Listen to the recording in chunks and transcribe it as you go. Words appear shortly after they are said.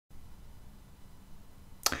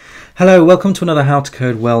Hello, welcome to another How to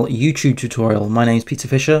Code Well YouTube tutorial. My name is Peter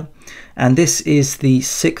Fisher, and this is the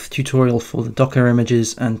 6th tutorial for the Docker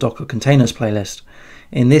images and Docker containers playlist.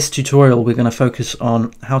 In this tutorial, we're going to focus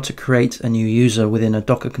on how to create a new user within a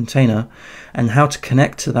Docker container and how to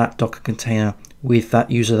connect to that Docker container with that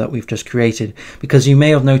user that we've just created. Because you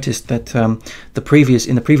may have noticed that in the previous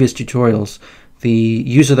tutorials, the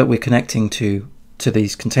user that we're connecting to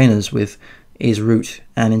these containers with is root,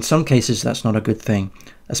 and in some cases that's not a good thing,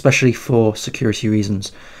 especially for security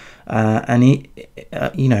reasons. Some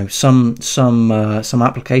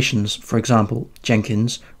applications, for example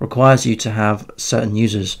Jenkins, requires you to have certain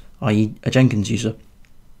users, i.e. a Jenkins user.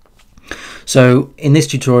 So in this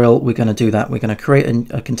tutorial we're going to do that. We're going to create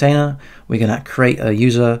a container, we're going to create a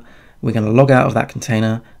user, we're going to log out of that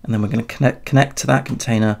container, and then we're going to connect to that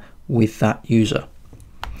container with that user.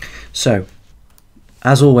 So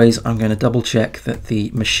as always, I'm going to double check that the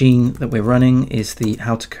machine that we're running is the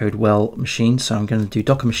How to Code Well machine. So I'm going to do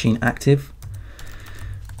Docker machine active,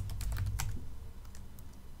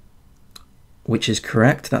 which is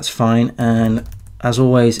correct. That's fine. And as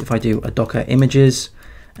always, if I do a Docker images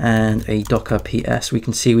and a Docker PS, we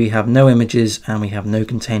can see we have no images and we have no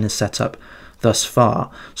containers set up thus far.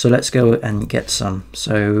 So let's go and get some.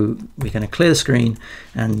 So we're going to clear the screen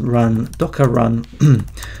and run Docker run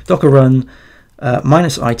Docker run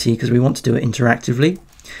 -IT, because we want to do it interactively,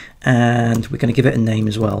 and we're going to give it a name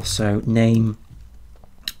as well. So name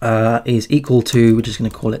is equal to, we're just going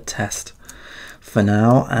to call it test for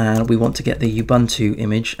now, and we want to get the Ubuntu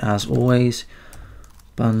image as always,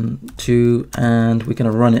 Ubuntu, and we're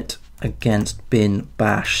going to run it against bin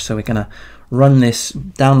bash. So we're going to run this,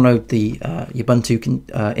 download the Ubuntu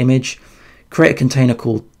image, create a container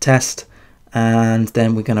called test, and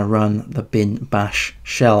then we're going to run the bin bash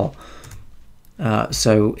shell.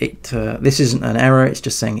 This isn't an error, it's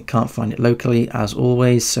just saying it can't find it locally as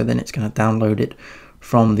always. So then it's going to download it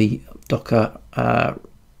from the Docker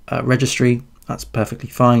registry. That's perfectly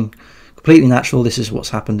fine, completely natural. This is what's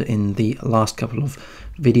happened in the last couple of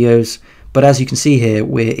videos, but as you can see here,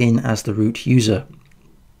 we're in as the root user.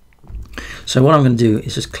 So what I'm going to do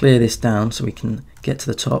is just clear this down so we can get to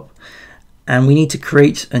the top, and we need to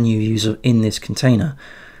create a new user in this container.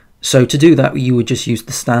 So to do that, you would just use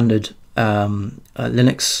the standard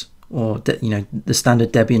Linux or the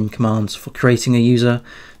standard Debian commands for creating a user.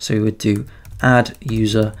 So we would do add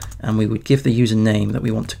user, and we would give the user name that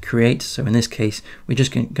we want to create. So in this case, we're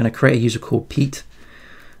just going to create a user called Pete,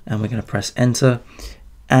 and we're going to press enter.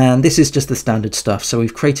 And this is just the standard stuff. So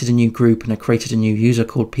we've created a new group and created a new user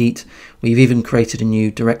called Pete. We've even created a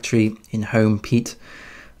new directory in home Pete.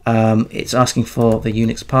 It's asking for the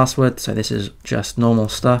Unix password, so this is just normal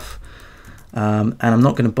stuff. And I'm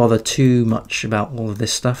not going to bother too much about all of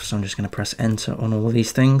this stuff, so I'm just going to press enter on all of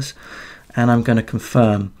these things, and I'm going to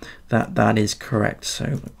confirm that that is correct. So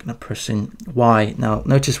I'm going to press in Y. Now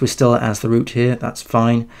notice we're still as the root here, that's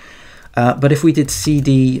fine. But if we did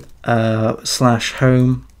cd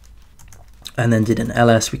 /home and then did an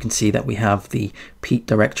ls, we can see that we have the Pete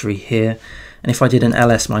directory here. And if I did an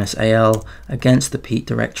ls -al against the Pete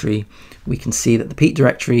directory, we can see that the Pete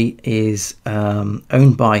directory is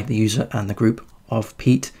owned by the user and the group of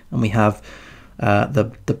Pete, and we have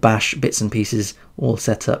the bash bits and pieces all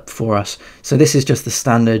set up for us. So this is just the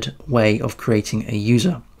standard way of creating a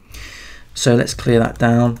user. So let's clear that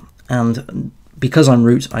down, and because I'm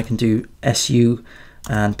root, I can do su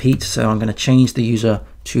and Pete, so I'm going to change the user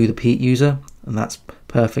to the Pete user, and that's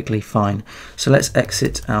perfectly fine. So let's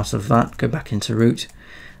exit out of that, go back into root,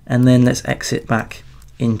 and then let's exit back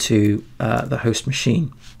into the host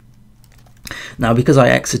machine. Now because I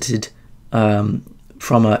exited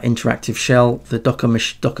from an interactive shell, the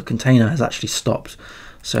Docker container has actually stopped.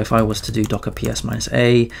 So if I was to do Docker PS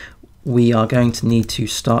 -a, we are going to need to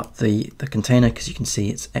start the container, because you can see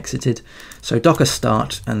it's exited. So Docker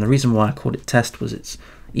start, and the reason why I called it test was it's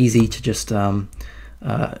easy to just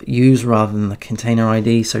use rather than the container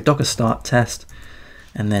ID. So Docker start test,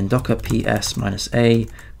 and then Docker PS -a,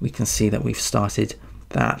 we can see that we've started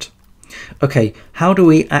that. Okay, how do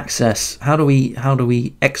we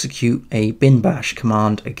execute a bin bash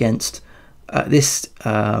command against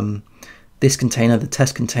this container, the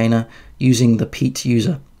test container, using the Pete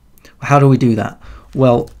user? How do we do that?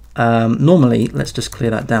 Well, normally, let's just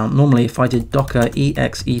clear that down. Normally, if I did Docker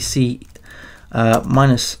exec -it,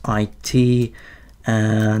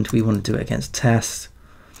 and we want to do it against test,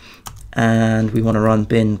 and we want to run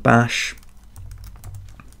bin bash,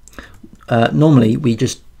 normally we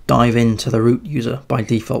just dive into the root user by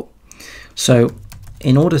default. So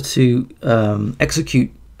in order to execute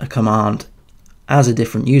a command as a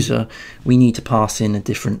different user, we need to pass in a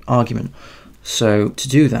different argument. So to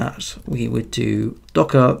do that, we would do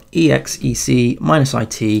docker exec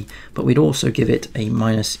 -it, but we'd also give it a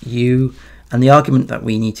 -u, and the argument that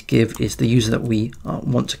we need to give is the user that we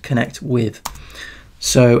want to connect with.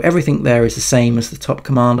 So everything there is the same as the top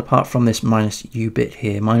command, apart from this -u bit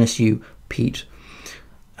here, -u Pete.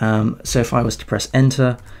 So if I was to press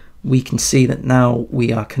enter, we can see that now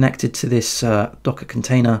we are connected to this Docker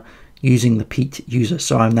container using the Pete user.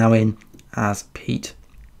 So I'm now in as Pete.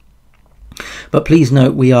 But please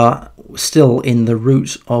note, we are still in the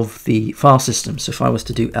root of the file system. So if I was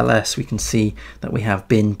to do ls, we can see that we have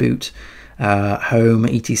bin, boot, home,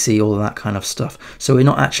 etc, all of that kind of stuff. So we're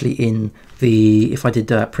not actually in the, if I did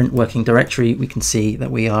print working directory, we can see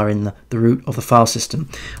that we are in the root of the file system.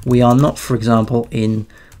 We are not, for example, in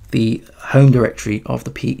the home directory of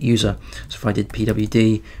the Pete user. So if I did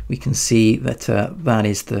pwd, we can see that that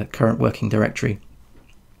is the current working directory.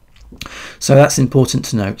 So that's important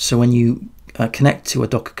to note. So when you connect to a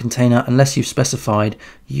Docker container, unless you've specified,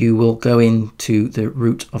 you will go into the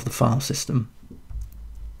root of the file system.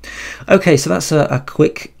 Okay, so that's a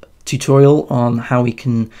quick tutorial on how we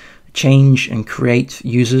can change and create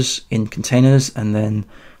users in containers and then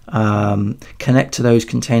connect to those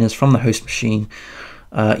containers from the host machine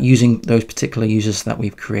using those particular users that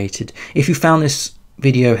we've created. If you found this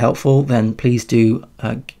video helpful, then please do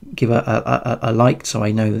give a like, so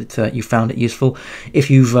I know that you found it useful. If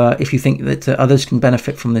you think that others can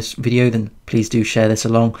benefit from this video, then please do share this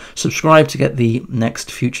along. Subscribe to get the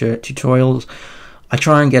next future tutorials. I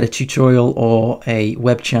try and get a tutorial or a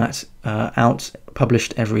web chat out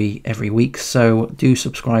published every week, so do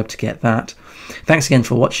subscribe to get that. Thanks again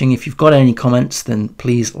for watching. If you've got any comments, then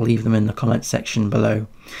please leave them in the comment section below.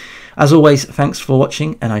 As always, thanks for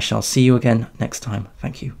watching, and I shall see you again next time.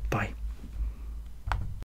 Thank you. Bye.